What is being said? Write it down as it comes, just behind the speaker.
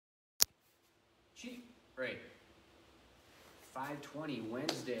Great. 5:20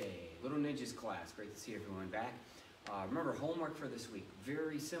 Wednesday, Little Ninjas class. Great to see everyone back. Remember, homework for this week,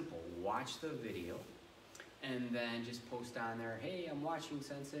 very simple. Watch the video and then just post on there, hey, I'm watching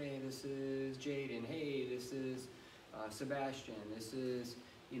Sensei, this is Jaden, hey, this is Sebastian, this is,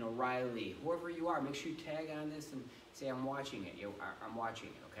 Riley, whoever you are, make sure you tag on this and say, I'm watching it, I'm watching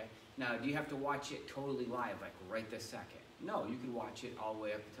it, okay? Now, do you have to watch it totally live, like right this second? No, you can watch it all the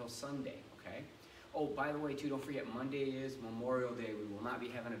way up until Sunday, okay? Oh, by the way, too, don't forget, Monday is Memorial Day. We will not be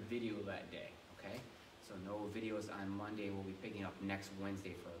having a video that day, okay? So no videos on Monday. We'll be picking up next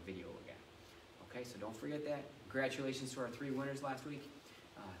Wednesday for a video again. Okay, so don't forget that. Congratulations to our 3 winners last week.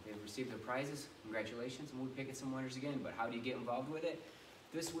 They received their prizes. Congratulations, and we'll be picking some winners again. But how do you get involved with it?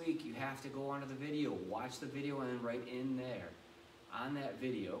 This week, you have to go onto the video, watch the video, and then write in there, on that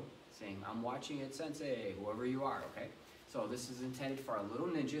video, saying, I'm watching it, Sensei, whoever you are, okay? So this is intended for our Little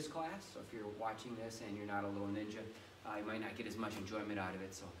Ninjas class. So if you're watching this and you're not a Little Ninja, you might not get as much enjoyment out of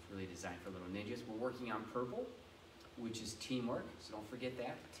it. So it's really designed for Little Ninjas. We're working on purple, which is teamwork. So don't forget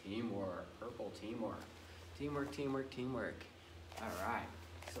that. Teamwork. Purple, teamwork. Teamwork, teamwork, teamwork. All right.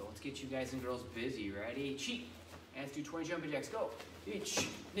 So let's get you guys and girls busy. Ready? Chi. And let's do 20 jumping jacks. Go. Ich,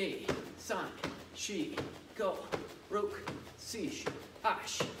 ni, san, shi, go. Rook, sish,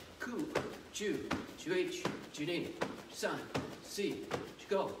 hash, ku, ju, juich, judin. San, si,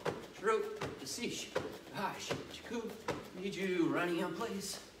 go, root, sish, hash, chiku, need you running on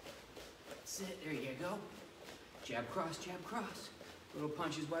place. That's it, there you go. Jab cross, little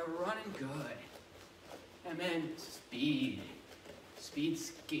punches while we're running, good. And then speed, speed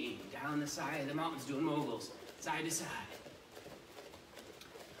skiing down the side of the mountains doing moguls, side to side.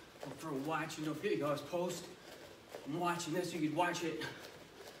 Well, for watching no video, I was post, I'm watching this, you could watch it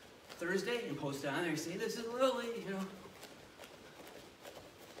Thursday and post it on there, say this is Lily,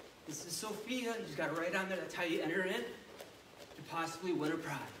 This is Sophia, you just gotta write on there, that's how you enter in to possibly win a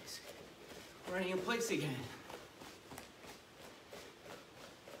prize. Running in place again.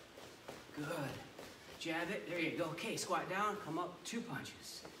 Good. Jab it, there you go. Okay, squat down, come up, 2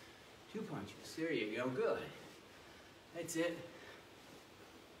 punches. 2 punches, there you go, good. That's it.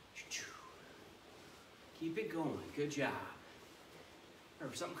 Keep it going, good job. Or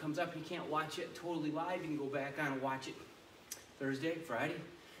if something comes up and you can't watch it totally live, you can go back on and watch it Thursday, Friday.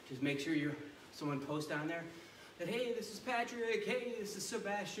 Just make sure someone posts on there that, hey, this is Patrick, hey, this is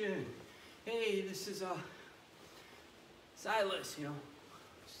Sebastian, hey, this is Silas,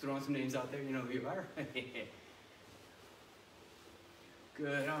 Just throwing some names out there, you know who you are.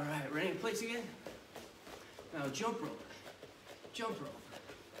 Good, all right, ready in place again? Now jump rope, jump rope.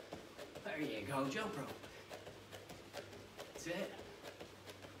 There you go, jump rope. That's it.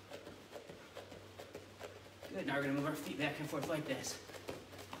 Good, now we're gonna move our feet back and forth like this.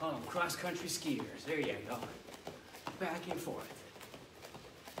 Oh, cross-country skiers, there you go. Back and forth.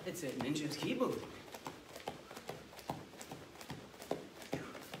 That's it, ninjas, keep moving.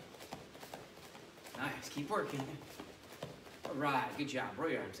 Nice, keep working. All right, good job,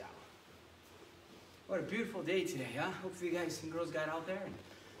 roll your arms out. What a beautiful day today, huh? Hopefully you guys and girls got out there and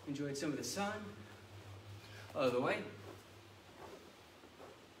enjoyed some of the sun. Other way.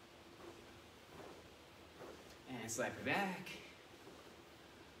 And slap your back.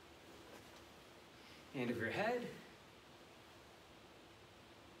 Hand over your head.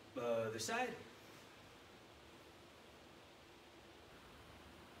 Other side.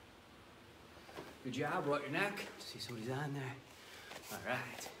 Good job. Roll out your neck. See somebody's on there. All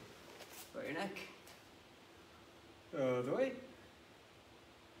right. Roll your neck. Other way.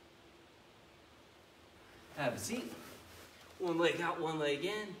 Have a seat. One leg out, one leg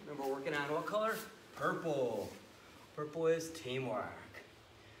in. Remember, we're working on what color? Purple. Purple is teamwork.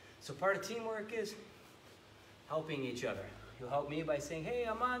 So part of teamwork is helping each other. You'll help me by saying, hey,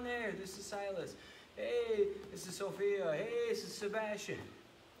 I'm on there. This is Silas. Hey, this is Sophia. Hey, this is Sebastian.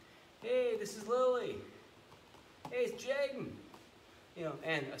 Hey, this is Lily. Hey, it's Jaden.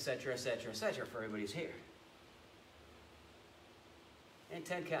 And et cetera, for everybody's here. And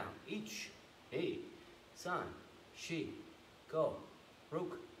 10 count. Each. Hey, san, shi, go,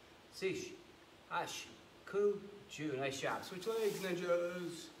 rook, sish, hash, ku, ju. Nice job. Switch legs,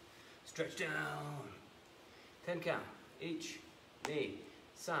 ninjas. Stretch down. 10 count. Ich, ni,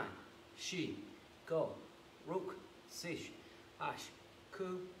 san, shi, go, rook, sish, hash,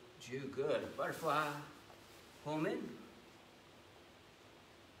 ku, ju. Good. Butterfly. Home in.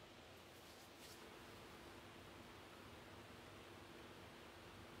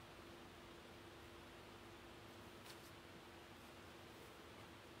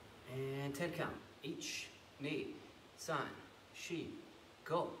 And 10 count. Ich, ni, san, shi,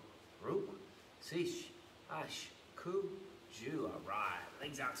 go, rook, sish, Hush, ku, ju. All right,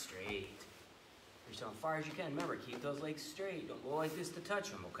 legs out straight. Reach down as far as you can. Remember, keep those legs straight. Don't go like this to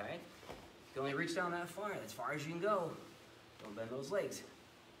touch them, okay? You can only reach down that far. That's as far as you can go. Don't bend those legs.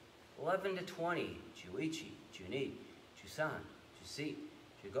 11 to 20. Juichi, Juni, Jusan, Jusi,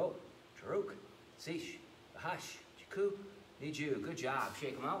 Jugo, Charuk, Sish, Bahash, Jiku, Niju. Good job.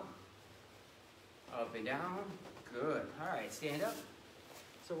 Shake them out. Up and down. Good. All right, stand up.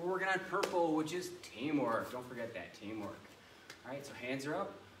 So we're working on purple, which is teamwork. Don't forget that, teamwork. All right, so hands are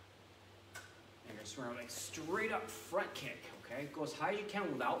up. And you're just running like straight up front kick, okay? Go as high as you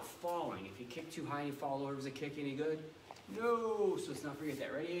can without falling. If you kick too high and you fall over, is the kick any good? No, so let's not forget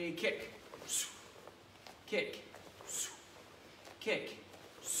that. Ready? Kick. Kick. Kick.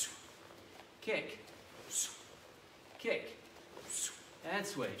 Kick. Kick. And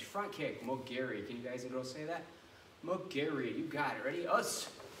switch. Front kick. Mogiri. Can you guys and girls say that? Mogiri. You got it. Ready? Us.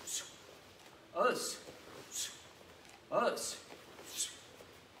 Us. Us.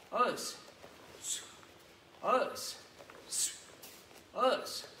 Us. Us.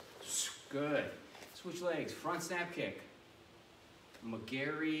 Us. Good. Switch legs. Front snap kick.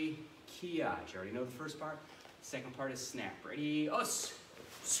 Mogiri Kiai. You already know the first part. Second part is snap. Ready? Us.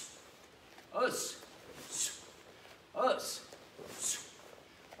 Us. Us.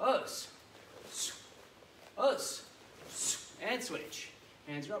 Us. Us. And switch.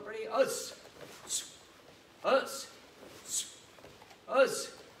 Hands are up. Ready? Us. Us.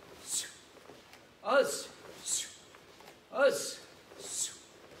 Us. Us. Us.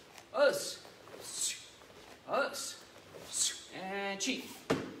 Us. Us. And cheat.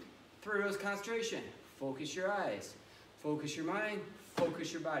 3 rows concentration. Focus your eyes. Focus your mind.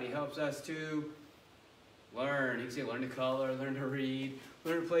 Focus your body. Helps us to learn. You can say learn to color, learn to read,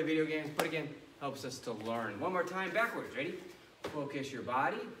 learn to play video games. But again, helps us to learn. One more time, backwards. Ready? Focus your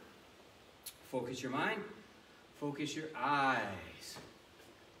body. Focus your mind. Focus your eyes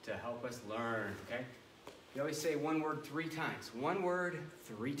to help us learn, okay? You always say one word 3 times. One word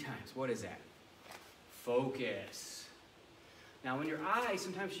 3 times. What is that? Focus. Now, when your eyes,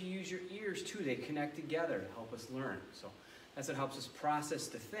 sometimes you use your ears too. They connect together to help us learn. So that's what helps us process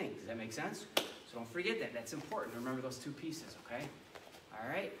the thing. Does that make sense? So don't forget that. That's important. Remember those 2 pieces, okay? All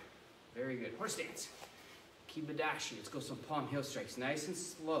right? Very good. Horse stance. Kibadashi. Let's go some palm heel strikes. Nice and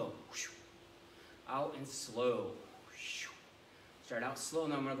slow. Out and slow. Start out slow.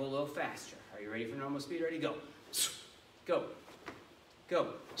 Now I'm going to go a little faster. Are you ready for normal speed? Ready? Go. Go. Go.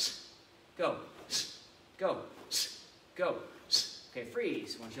 Go. Go. Go. Okay,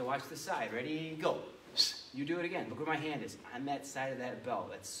 freeze. I want you to watch the side. Ready? Go. You do it again. Look where my hand is. On that side of that belt.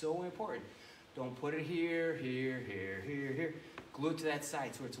 That's so important. Don't put it here, here, here, here, here. Glue it to that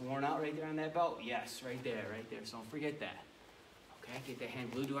side so it's worn out right there on that belt. Yes, right there, right there. So don't forget that. Okay, get that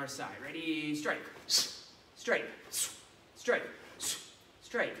hand glued to our side. Ready? Strike. Strike. Strike.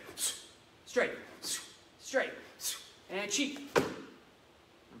 Strike. Strike. Strike. And chi.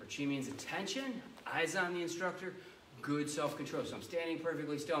 Remember, chi means attention, eyes on the instructor, good self-control. So I'm standing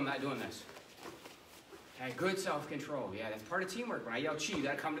perfectly still. I'm not doing this. Okay, good self-control. Yeah, that's part of teamwork. When I yell chi, you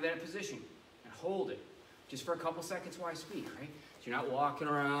got to come to that position and hold it. Just for a couple seconds while I speak, right? So you're not walking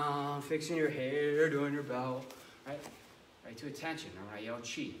around, fixing your hair, doing your belt, right? Right to attention. And when I yell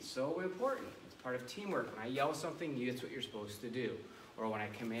chi, it's so important. It's part of teamwork. When I yell something, that's what you're supposed to do. Or when I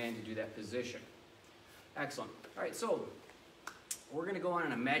command to do that position. Excellent. All right, so we're going to go on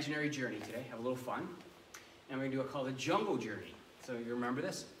an imaginary journey today, have a little fun. And we're going to do what's called a jungle journey. So you remember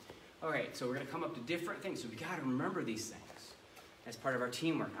this? All right, so we're going to come up to different things. So we got to remember these things as part of our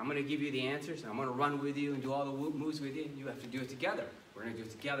teamwork. I'm going to give you the answers, and I'm going to run with you and do all the moves with you, and you have to do it together. We're going to do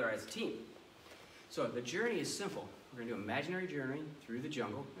it together as a team. So the journey is simple. We're going to do an imaginary journey through the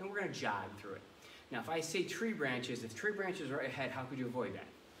jungle, and we're going to jog through it. Now, if I say tree branches, if tree branches are right ahead, how could you avoid that?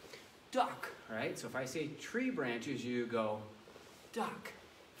 Duck, right? So if I say tree branches, you go duck.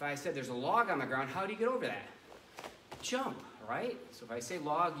 If I said there's a log on the ground, how do you get over that? Jump, right? So if I say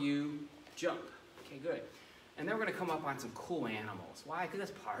log, you jump. Okay, good. And then we're going to come up on some cool animals. Why? Because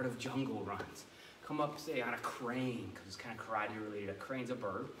that's part of jungle runs. Come up, say, on a crane, because it's kind of karate related. A crane's a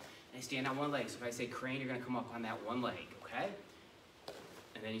bird. And they stand on one leg. So if I say crane, you're going to come up on that one leg, okay?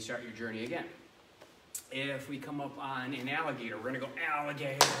 And then you start your journey again. If we come up on an alligator, we're going to go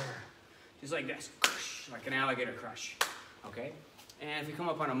alligator. Just like this, like an alligator crush, okay? And if you come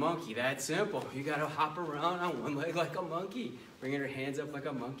up on a monkey, that's simple. You got to hop around on one leg like a monkey. Bringing your hands up like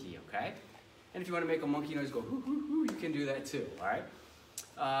a monkey, okay? And if you want to make a monkey noise go hoo, hoo, hoo, you can do that too, all right?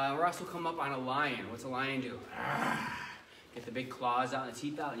 We're also come up on a lion. What's a lion do? Get the big claws out and the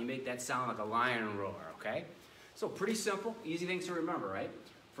teeth out, and you make that sound like a lion roar, okay? So pretty simple, easy things to remember, right?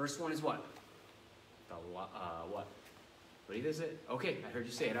 First one is what? What? What is it? Okay, I heard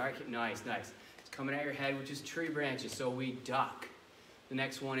you say it. All right, nice, nice. It's coming at your head, which is tree branches, so we duck. The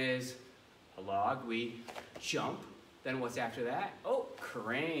next one is a log, we jump. Then what's after that? Oh,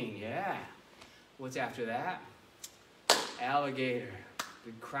 crane, yeah. What's after that? Alligator,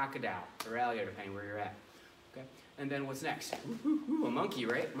 the crocodile, or alligator, depending where you're at. Okay, and then what's next? A monkey,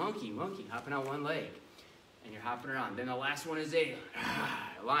 right? Monkey, hopping on one leg. And you're hopping around. Then the last one is a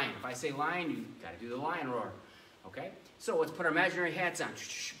lion. If I say lion, you gotta do the lion roar. Okay? So let's put our imaginary hats on.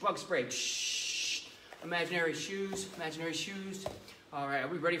 Bug spray. Imaginary shoes. All right, are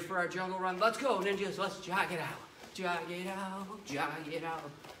we ready for our jungle run? Let's go, ninjas. Let's jog it out. Jog it out.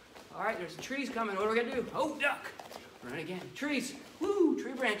 All right, there's trees coming. What are we gonna do? Oh, duck. Run again. Trees. Woo,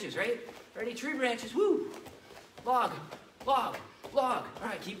 tree branches, right? Ready, tree branches. Woo. Log. All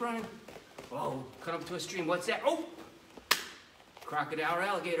right, keep running. Whoa, cut up to a stream. What's that? Oh! Crocodile or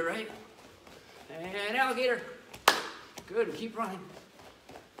alligator, right? And alligator. Good, keep running.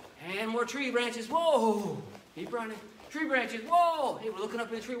 And more tree branches. Whoa! Keep running. Tree branches. Whoa! Hey, we're looking up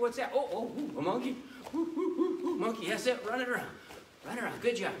in the tree. What's that? Oh, a monkey. Monkey, that's it. Run it around.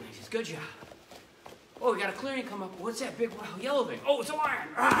 Good job, Nixes. Good job. Oh, we got a clearing come up. What's that big yellow thing? Oh, it's a lion.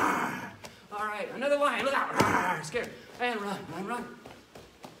 All right, another lion. Look out. Scared. And run.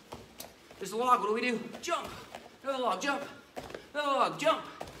 There's a log. What do we do? Jump. Another log. Jump. Another log. Jump.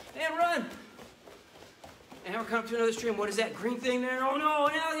 And run. And we're coming to another stream. What is that green thing there? Oh no,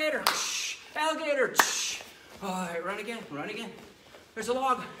 an alligator. Alligator. All right, run again. There's a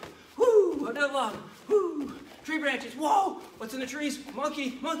log. Woo, another log. Woo, tree branches. Whoa, what's in the trees?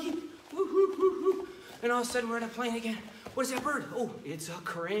 Monkey. Woo. And all of a sudden we're in a plane again. What is that bird? Oh, it's a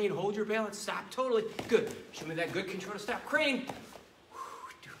crane. Hold your balance. Stop. Totally. Good. Show me that good control to stop. Crane.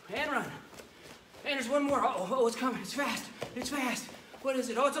 And run. And there's one more. Oh, it's coming. It's fast. What is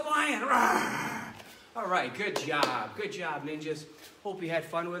it? Oh, it's a lion. All right, good job, ninjas. Hope you had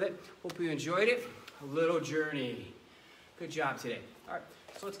fun with it. Hope you enjoyed it. A little journey. Good job today. All right,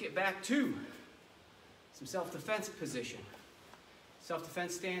 so let's get back to some self-defense position.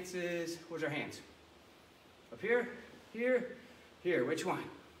 Self-defense stances. Where's our hands? Up here, here. Which one?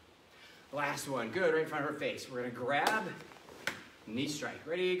 Last one. Good, right in front of our face. We're gonna grab, knee strike.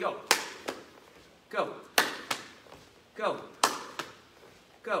 Ready, go. Go.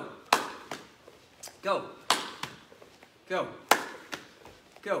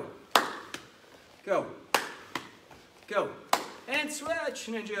 And switch,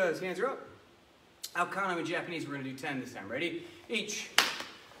 ninjas. Hands are up. I'll count them in Japanese. We're going to do 10 this time. Ready? Ich,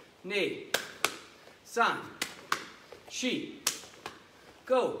 ni, san, shi,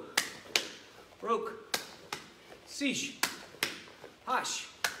 go, roku, shish, hash,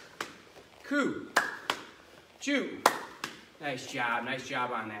 ku, ju. Nice job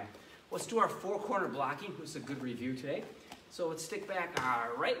on that. Let's do our four-corner blocking. This is a good review today. So let's stick back.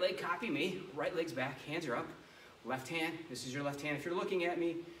 Our right leg, copy me. Right leg's back, hands are up. Left hand, this is your left hand. If you're looking at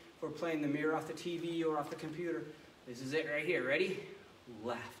me, if we're playing the mirror off the TV or off the computer, this is it right here. Ready?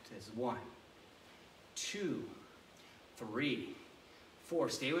 Left is 1, 2, 3, 4.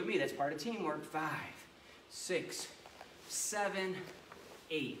 Stay with me, that's part of teamwork. 5, 6, 7,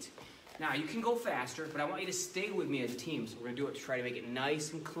 8. Now, you can go faster, but I want you to stay with me as a team. So we're going to do it to try to make it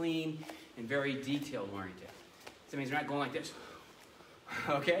nice and clean and very detail-oriented. So that means we're not going like this.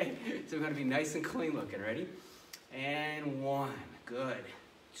 Okay? So we're going to be nice and clean looking. Ready? And 1. Good.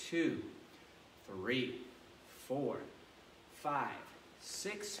 2, 3, 4, 5,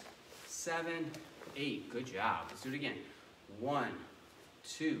 6, 7, 8. Good job. Let's do it again. 1,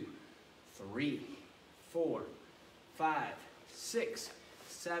 2, 3, 4, 5, 6,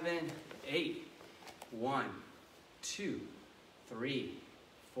 7, 8. 1, 2, 3,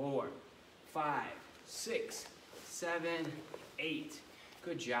 4, 5, 6, 7, 8.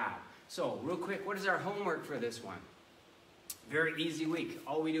 Good job. So, real quick, what is our homework for this one? Very easy week.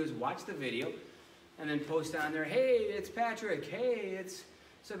 All we do is watch the video and then post on there, hey, it's Patrick. Hey, it's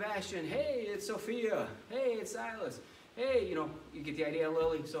Sebastian. Hey, it's Sophia. Hey, it's Silas. Hey, you get the idea,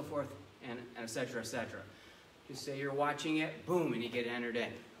 Lily, so forth, and et cetera, et cetera. Just say you're watching it, boom, and you get entered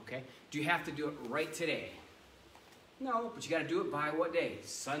in, okay? Do you have to do it right today? No, but you got to do it by what day?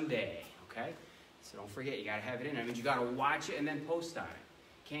 Sunday, okay? So don't forget, you got to have it in. That means you got to watch it and then post on it.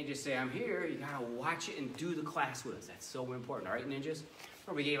 Can't just say, I'm here. You got to watch it and do the class with us. That's so important, all right, ninjas?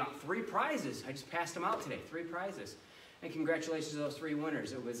 Remember, we gave out 3 prizes. I just passed them out today, 3 prizes. And congratulations to those 3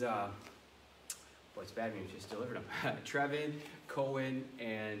 winners. It was, boy, it's bad when you just delivered them. Trevin, Cohen,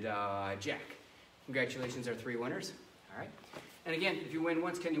 and Jack. Congratulations, our 3 winners, all right? And again, if you win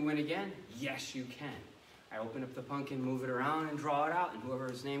once, can you win again? Yes, you can. I open up the pumpkin, move it around, and draw it out, and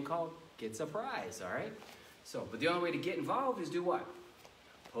whoever's name called gets a prize, all right? So, but the only way to get involved is do what?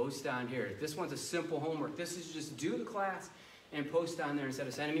 Post down here. This one's a simple homework. This is just do the class and post down there instead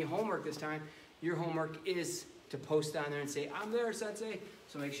of sending me homework this time. Your homework is to post down there and say, I'm there, Sensei.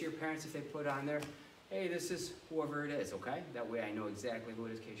 So make sure your parents, if they put on there, hey, this is whoever it is, okay? That way I know exactly who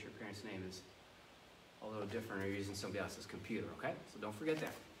it is in case your parent's name is a little different or you're using somebody else's computer, okay? So don't forget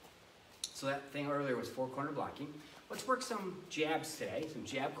that. So that thing earlier was 4-corner blocking. Let's work some jabs today, some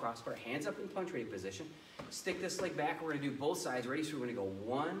jab crossbar, hands up in punch ready position. Stick this leg back. We're going to do both sides. Ready? So we're going to go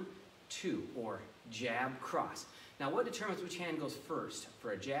 1, 2, or jab, cross. Now, what determines which hand goes first?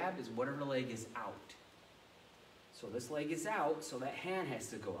 For a jab is whatever leg is out. So this leg is out, so that hand has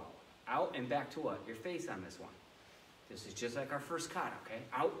to go out. Out and back to what? Your face on this one. This is just like our first kata, okay?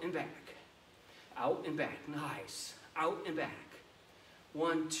 Out and back. Out and back. Nice. Out and back.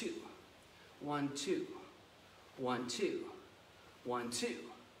 1, 2. 1, 2. 1, 2. 1, 2.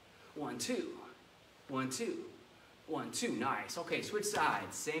 1, 2. 1, 2. 1, 2. Nice. Okay, switch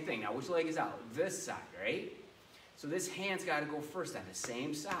sides. Same thing. Now, which leg is out? This side, right? So this hand's got to go first on the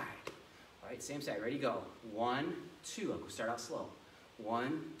same side. All right, same side. Ready? Go. 1, 2. I'll start out slow.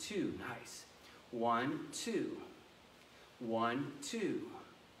 1, 2. Nice. 1, 2. 1, 2.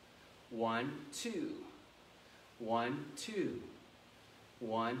 1, 2. 1, 2.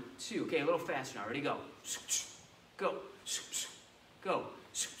 1, 2. Okay, a little faster now. Ready? Go. Go. Go.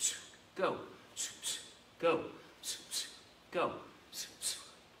 Go. Go. Go.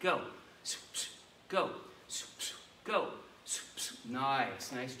 Go. Go. Go.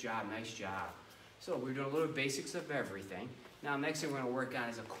 Nice. Nice job. Nice job. So we're doing a little basics of everything. Now next thing we're going to work on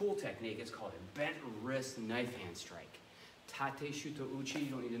is a cool technique. It's called a bent wrist knife hand strike. Tate shuto uchi.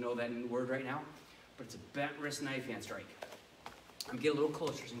 You don't need to know that word right now. But it's a bent wrist knife hand strike. I'm going to get a little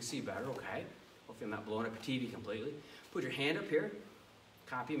closer so you can see better, okay? Hopefully I'm not blowing up your TV completely. Put your hand up here.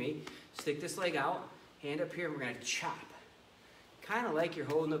 Copy me. Stick this leg out. Hand up here, and we're going to chop. Kind of like you're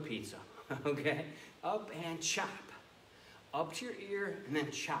holding a pizza, okay? Up and chop. Up to your ear, and then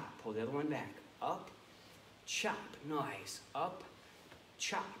chop. Pull the other one back. Up, chop. Nice. Up,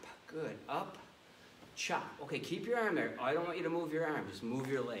 chop. Good. Up, chop. Okay, keep your arm there. I don't want you to move your arm. Just move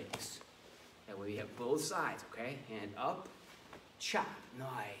your legs. That way you have both sides, okay? Hand up, chop.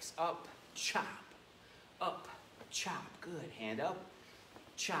 Nice. Up, chop. Up, chop. Good. Hand up,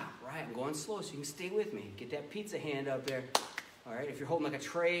 chop. Right. I'm going slow so you can stay with me. Get that pizza hand up there. All right. If you're holding like a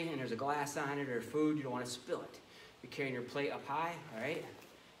tray and there's a glass on it or food, you don't want to spill it. You're carrying your plate up high. All right.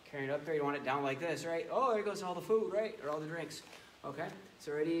 Carrying it up there. You want it down like this, right? Oh, there goes all the food, right? Or all the drinks. Okay.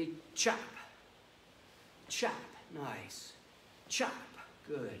 So ready? Chop. Chop. Nice. Chop.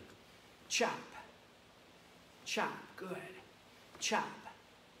 Good. Chop. Chop. Good. Chop.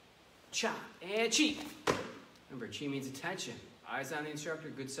 Chop. And chi. Remember, chi means attention. Eyes on the instructor,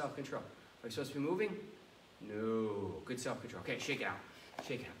 good self-control. Are you supposed to be moving? No. Good self-control. Okay, shake it out.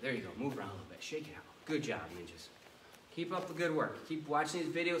 Shake it out. There you go. Move around a little bit. Shake it out. Good job, ninjas. Keep up the good work. Keep watching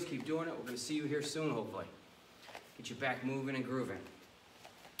these videos. Keep doing it. We're going to see you here soon, hopefully. Get you back moving and grooving.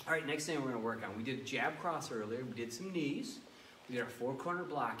 All right, next thing we're going to work on. We did jab cross earlier. We did some knees. We did our 4-corner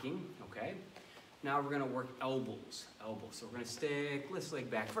blocking, okay? Now we're going to work elbows. Elbows. So we're going to stick this leg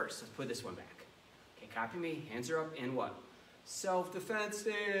back first. Let's put this one back. Okay, copy me. Hands are up in what? Self-defense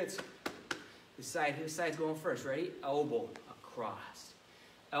stance. This side's going first. Ready? Elbow across.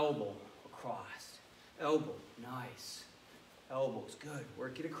 Elbow across. Elbow. Nice. Elbows. Good.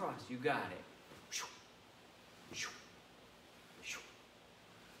 Work it across. You got it.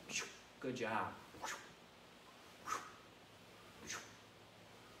 Good job.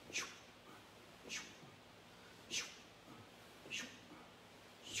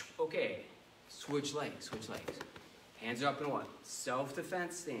 Okay. Switch legs. Switch legs. Hands are up in what?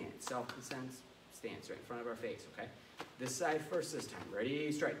 Self-defense stance. Self-defense stance right in front of our face, okay? This side first this time.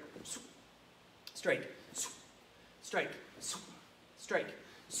 Ready? Strike. Strike. Strike. Strike.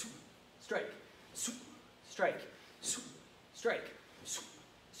 Strike. Strike. Strike.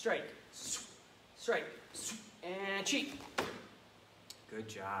 Strike. Strike. And cheat. Good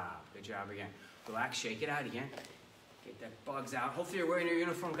job. Good job again. Relax. Shake it out again. Get that bugs out. Hopefully you're wearing your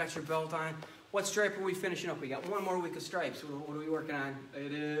uniform, got your belt on. What stripe are we finishing up? We got one more week of stripes. What are we working on?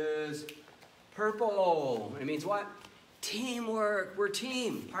 It is purple. It means what? Teamwork. We're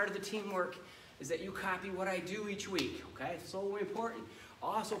team. Part of the teamwork is that you copy what I do each week. Okay? So important.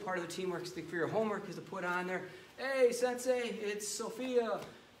 Also part of the teamwork for your homework is to put on there, hey, Sensei, it's Sophia.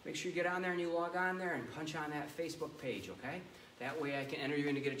 Make sure you get on there and you log on there and punch on that Facebook page, okay? That way I can enter you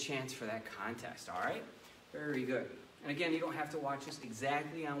in to get a chance for that contest, all right? Very good. And again, you don't have to watch this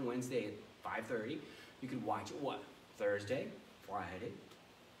exactly on Wednesday at 5:30. You can watch it what? Thursday, Friday,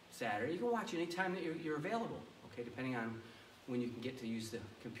 Saturday. You can watch it anytime that you're available, okay, depending on when you can get to use the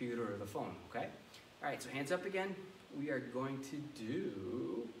computer or the phone, okay? All right, so hands up again. We are going to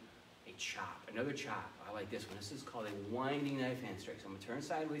do a chop, another chop. I like this one. This is called a winding knife hand strike. So I'm gonna turn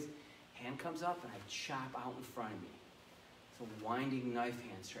sideways, hand comes up, and I chop out in front of me. It's a winding knife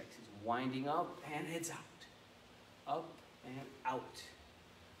hand strike. It's winding up, and it's out. Up and out.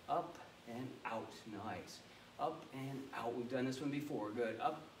 Up and out. Nice. Up and out. We've done this one before. Good.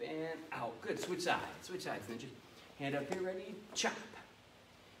 Up and out. Good. Switch sides. Switch sides. And then just hand up here. Ready? Chop.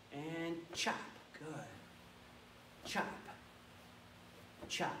 And chop. Good. Chop.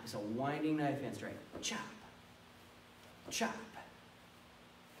 Chop. It's a winding knife hand strike. Chop. Chop.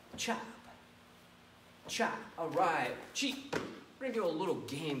 Chop. Chop. All right. Cheat. We're going to do a little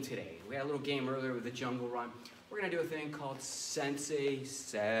game today. We had a little game earlier with the jungle run. We're going to do a thing called Sensei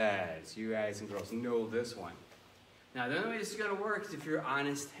Says. You guys and girls know this one. Now, the only way this is going to work is if you're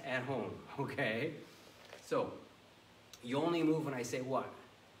honest at home, okay? So, you only move when I say what?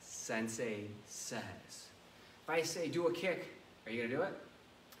 Sensei says. If I say do a kick, are you going to do it?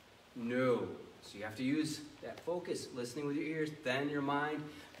 No. So you have to use that focus, listening with your ears, then your mind,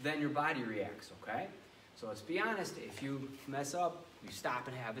 then your body reacts, okay? So let's be honest, if you mess up, you stop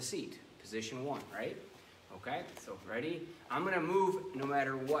and have a seat. Position 1, right? Okay, so ready? I'm gonna move no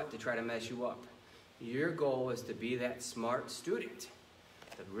matter what to try to mess you up. Your goal is to be that smart student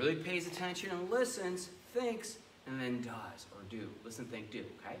that really pays attention and listens, thinks, and then does or do. Listen, think, do,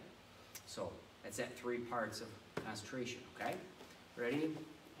 okay? So that's that 3 parts of concentration, okay? Ready?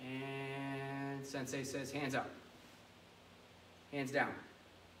 And Sensei says hands up. Hands down.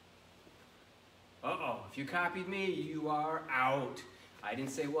 Uh-oh, if you copied me, you are out. I didn't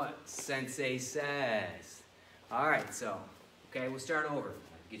say what? Sensei says. All right, so, okay, we'll start over.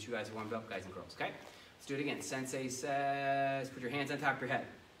 Get you guys warmed up, guys and girls, okay? Let's do it again. Sensei says, put your hands on top of your head.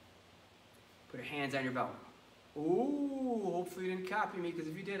 Put your hands on your belt. Ooh, hopefully you didn't copy me, because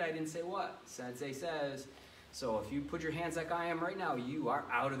if you did, I didn't say what? Sensei says. So if you put your hands like I am right now, you are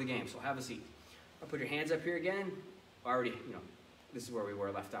out of the game, so have a seat. I'll put your hands up here again. Already, you know, this is where we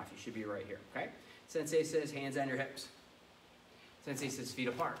were left off. You should be right here, okay? Sensei says hands on your hips. Sensei says feet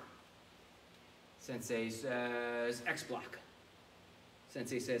apart. Sensei says X block.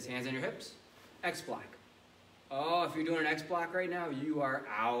 Sensei says hands on your hips. X block. Oh, if you're doing an X block right now, you are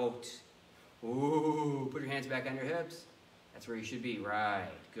out. Ooh, put your hands back on your hips. That's where you should be. Right,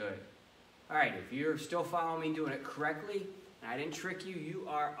 good. All right, if you're still following me doing it correctly, and I didn't trick you, you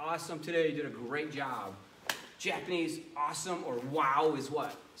are awesome today. You did a great job. Japanese awesome or wow is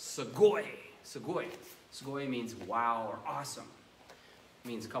what? Sugoi. Sugoi. Sugoi means wow or awesome. It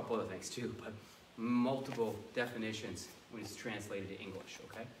means a couple other things too, but multiple definitions when it's translated to English,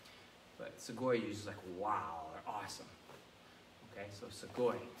 okay? But Sugoi uses like wow or awesome. Okay, so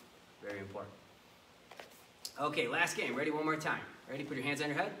Sugoi, very important. Okay, last game. Ready? One more time. Ready? Put your hands on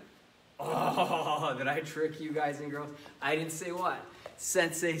your head. Oh, did I trick you guys and girls? I didn't say what?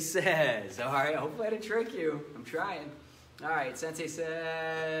 Sensei says. All right, hopefully I didn't trick you. I'm trying. All right, Sensei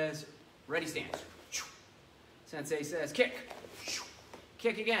says, ready stance. Sensei says, kick.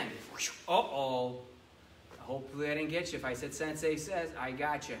 Kick again. Uh-oh. Hopefully I didn't get you. If I said Sensei says, I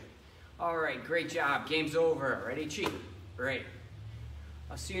got you. All right, great job. Game's over. Ready? Cheat. Great.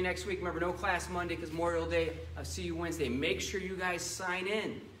 I'll see you next week. Remember, no class Monday because Memorial Day. I'll see you Wednesday. Make sure you guys sign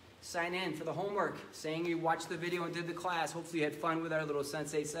in. Sign in for the homework, saying you watched the video and did the class. Hopefully you had fun with our little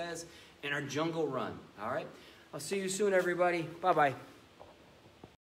Sensei Says and our jungle run. All right? I'll see you soon, everybody. Bye-bye.